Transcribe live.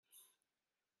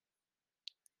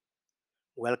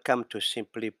Welcome to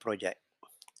Simply Project.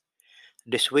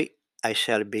 This week, I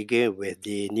shall begin with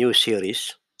the new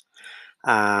series.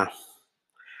 Uh,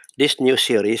 this new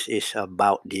series is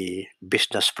about the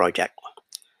business project.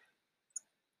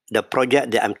 The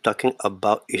project that I'm talking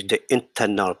about is the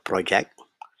internal project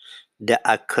that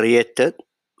are created,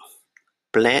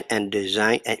 planned, and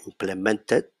designed and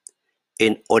implemented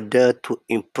in order to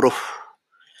improve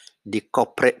the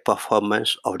corporate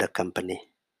performance of the company.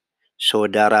 So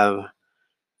there are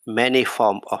many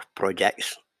forms of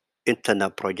projects,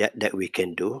 internal project that we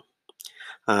can do.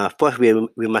 First, we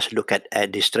must look at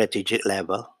the strategic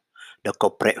level, the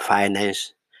corporate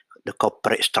finance, the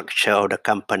corporate structure of the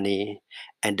company,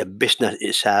 and the business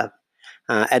itself.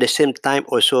 At the same time,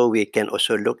 also we can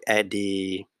also look at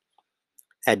the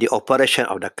operation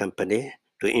of the company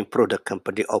to improve the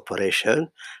company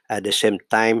operation. At the same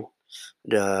time,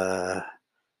 the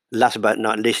last but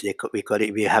not least, we call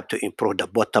it, we have to improve the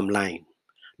bottom line.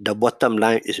 The bottom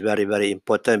line is very, very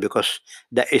important because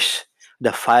that is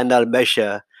the final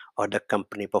measure of the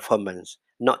company performance,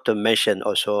 not to mention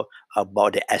also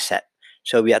about the asset.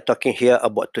 So we are talking here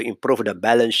about to improve the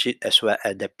balance sheet as well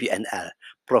as the P&L,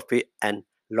 profit and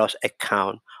loss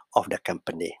account of the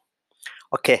company.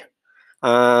 Okay,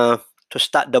 to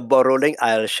start the ball rolling,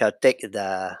 I shall take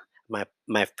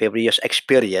my previous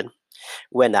experience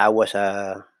when I was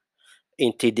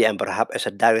in TDM Berhad as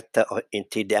a director in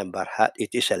TDM Berhad.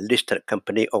 It is a listed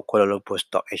company on Kuala Lumpur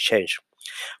Stock Exchange.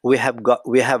 We have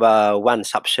one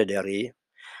subsidiary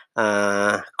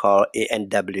called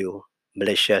ANW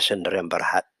Malaysia Sdn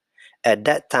Berhad. At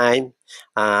that time,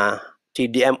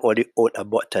 TDM only owned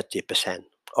about 30%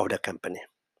 of the company.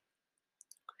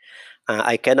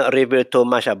 I cannot reveal too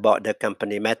much about the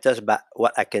company matters, but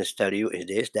what I can tell you is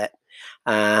this, that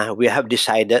we have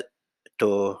decided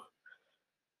to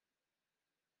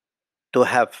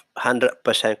have 100%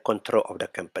 control of the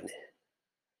company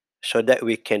so that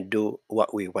we can do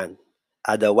what we want.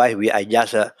 Otherwise, we are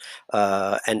just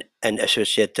an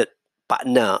associated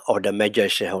partner of the major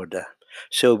shareholder.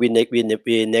 So we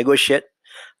negotiate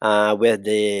with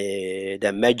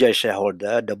the major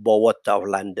shareholder, the Bowater of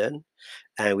London,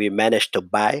 and we managed to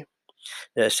buy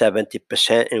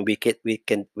 70%, and we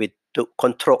took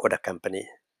control of the company.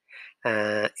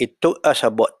 It took us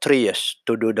about 3 years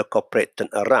to do the corporate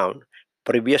turnaround.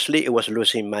 Previously, it was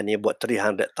losing money about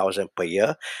 300,000 per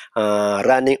year,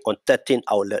 running on 13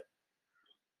 outlets.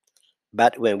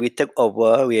 But when we took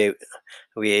over,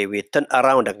 we turned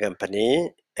around the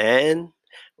company and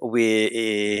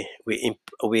we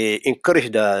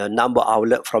increased the number of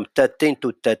outlets from 13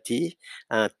 to 30,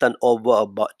 turn over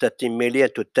about 13 million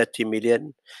to 30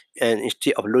 million, and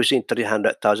instead of losing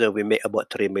 300,000, we made about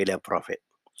 3 million profit.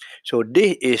 So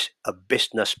this is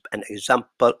an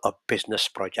example of business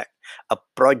project, a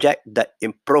project that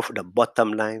improve the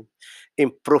bottom line,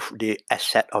 improve the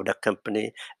asset of the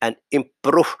company, and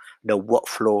improve the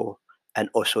workflow and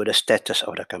also the status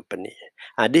of the company.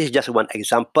 This is just one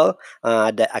example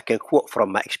that I can quote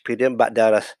from my experience, but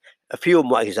there are a few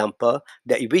more examples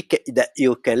that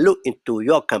you can look into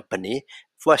your company.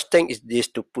 First thing is this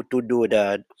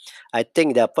I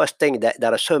think the first thing that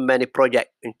there are so many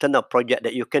internal project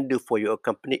that you can do for your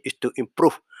company is to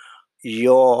improve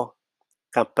your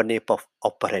company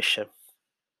operation.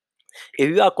 If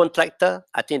you are a contractor,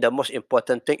 I think the most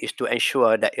important thing is to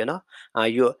ensure that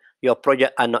your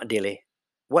project are not delayed.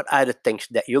 What are the things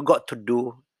that you got to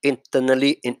do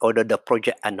internally in order the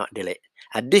project are not delayed?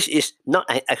 And this is not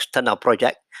an external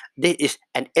project. This is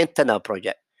an internal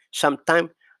project. Sometimes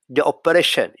the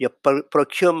operation, your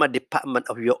procurement department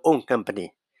of your own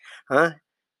company,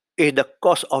 is the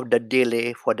cause of the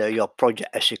delay for your project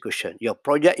execution. Your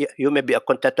project, you may be a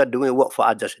contractor doing work for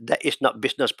others. That is not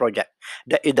business project.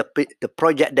 That is the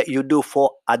project that you do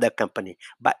for other company.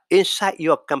 But inside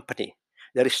your company,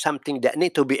 there is something that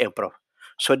need to be improved.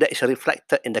 So that is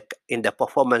reflected in the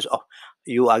performance of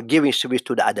you are giving service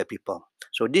to the other people.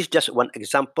 So this is just one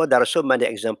example. There are so many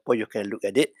examples you can look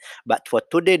at it. But for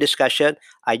today's discussion,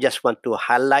 I just want to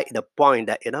highlight the point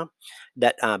that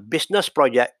business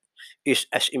project is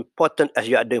as important as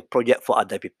you are doing project for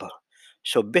other people.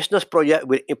 So business project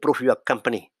will improve your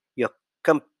company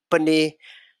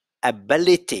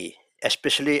ability,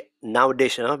 especially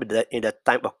nowadays, in the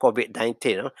time of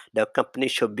COVID-19, the company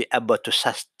should be able to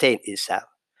sustain itself,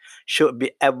 should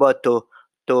be able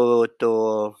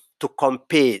to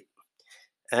compete,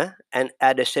 and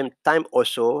at the same time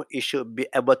also it should be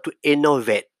able to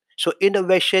innovate. So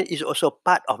innovation is also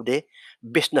part of the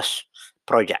business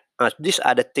project. These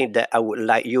are the things that I would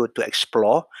like you to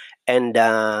explore, and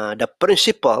the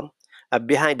principle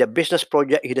behind the business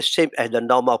project is the same as the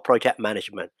normal project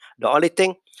management. The only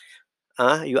thing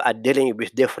you are dealing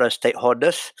with different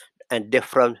stakeholders and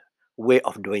different way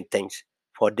of doing things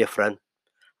for different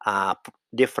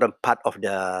part of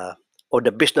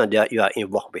the business that you are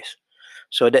involved with.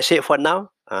 So that's it for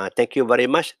now. Thank you very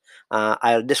much.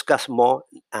 I'll discuss more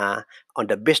on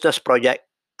the business project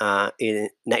in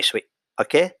next week.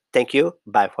 Okay, thank you.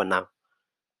 Bye for now.